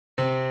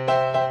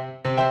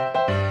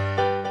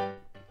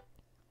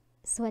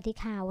สวัสดี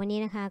ค่ะวันนี้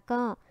นะคะ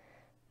ก็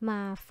มา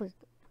ฝึก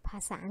ภา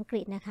ษาอังก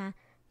ฤษนะคะ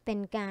เป็น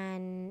การ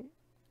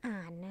อ่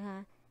านนะคะ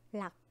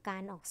หลักกา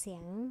รออกเสีย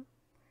ง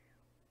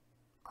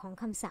ของ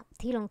คำศัพท์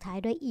ที่ลงท้าย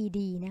ด้วย ed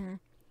นะคะ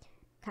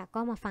ค่ะก็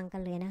มาฟังกั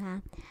นเลยนะคะ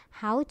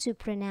How to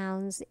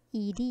pronounce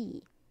ed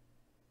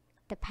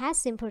The past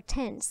simple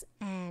tense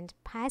and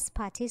past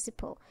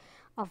participle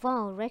of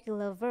all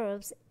regular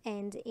verbs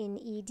end in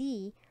ed.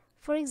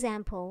 For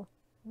example,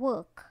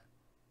 work,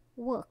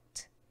 worked,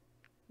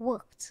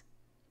 worked.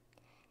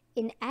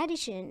 In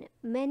addition,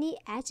 many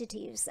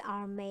adjectives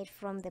are made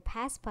from the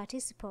past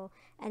participle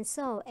and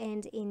so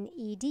end in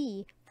ed.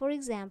 For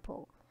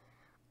example,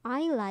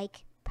 I like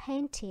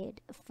painted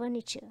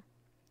furniture.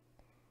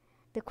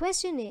 The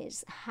question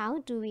is, how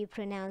do we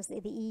pronounce the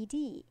ed?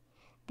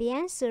 The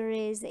answer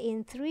is in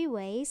three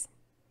ways: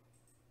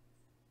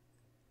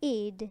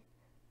 id,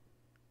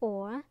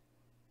 or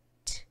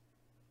t,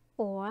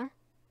 or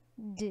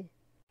d.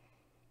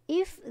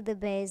 If the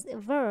base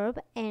verb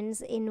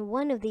ends in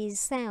one of these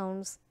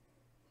sounds,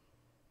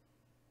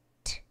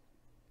 t,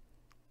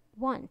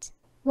 want,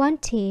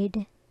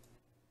 wanted,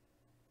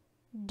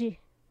 d,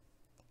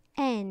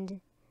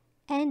 end,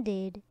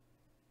 ended,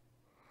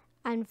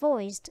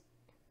 unvoiced,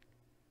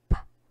 p,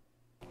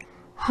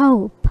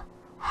 hope,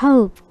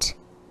 hoped,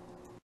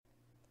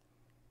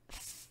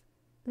 f,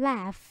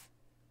 laugh,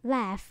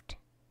 laughed,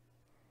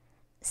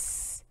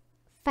 s,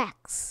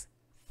 fax,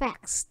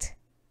 faxed,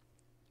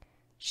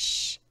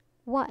 sh,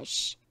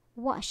 wash,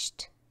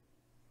 washed,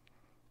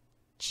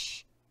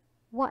 ch,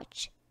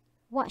 watch,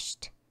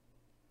 watched,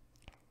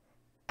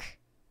 k,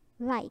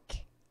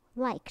 like,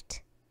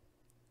 liked,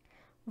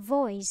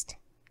 voiced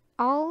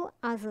all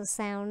other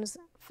sounds,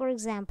 for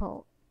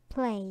example,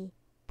 play,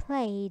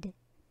 played,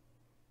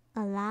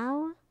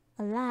 allow,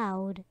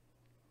 allowed,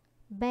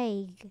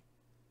 beg,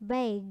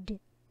 begged.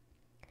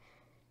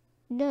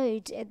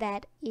 Note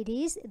that it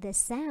is the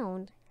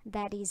sound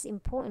that is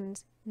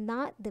important,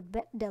 not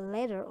the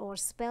letter or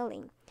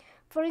spelling.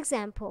 For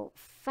example,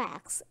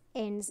 fax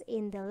ends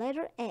in the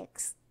letter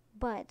X,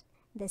 but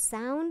the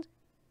sound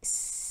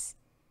S.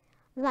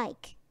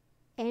 Like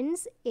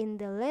ends in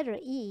the letter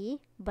E,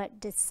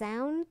 but the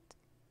sound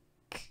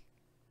K.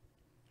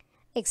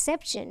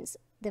 Exceptions: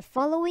 the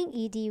following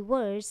ed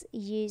words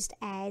used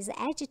as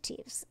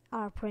adjectives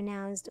are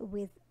pronounced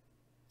with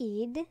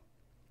id: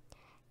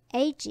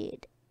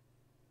 aged,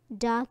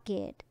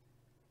 dogged,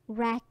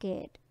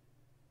 ragged,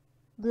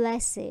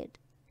 blessed,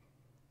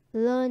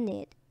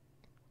 learned,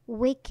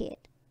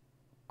 wicked,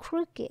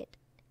 crooked,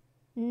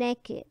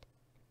 naked,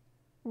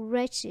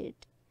 wretched.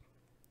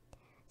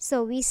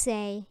 So we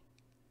say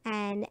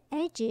an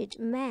aged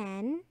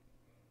man,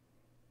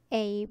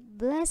 a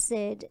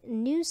blessed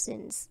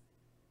nuisance,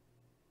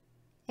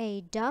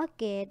 a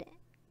dogged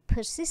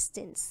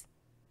persistence,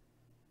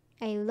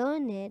 a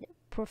learned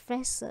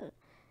professor,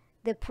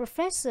 the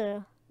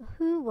professor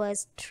who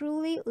was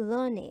truly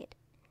learned,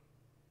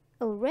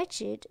 a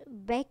wretched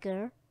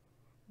beggar,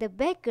 the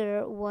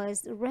beggar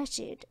was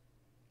wretched.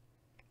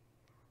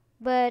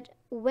 But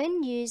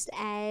when used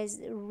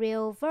as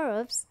real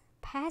verbs,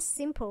 past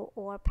simple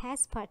or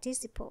past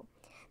participle,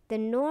 the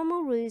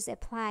normal rules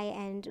apply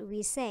and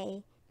we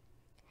say,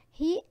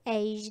 he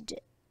aged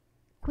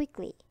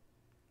quickly,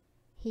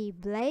 he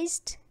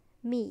blessed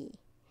me,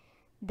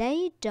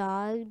 they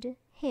dogged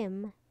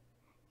him,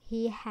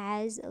 he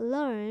has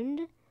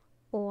learned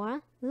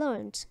or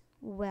learnt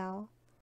well.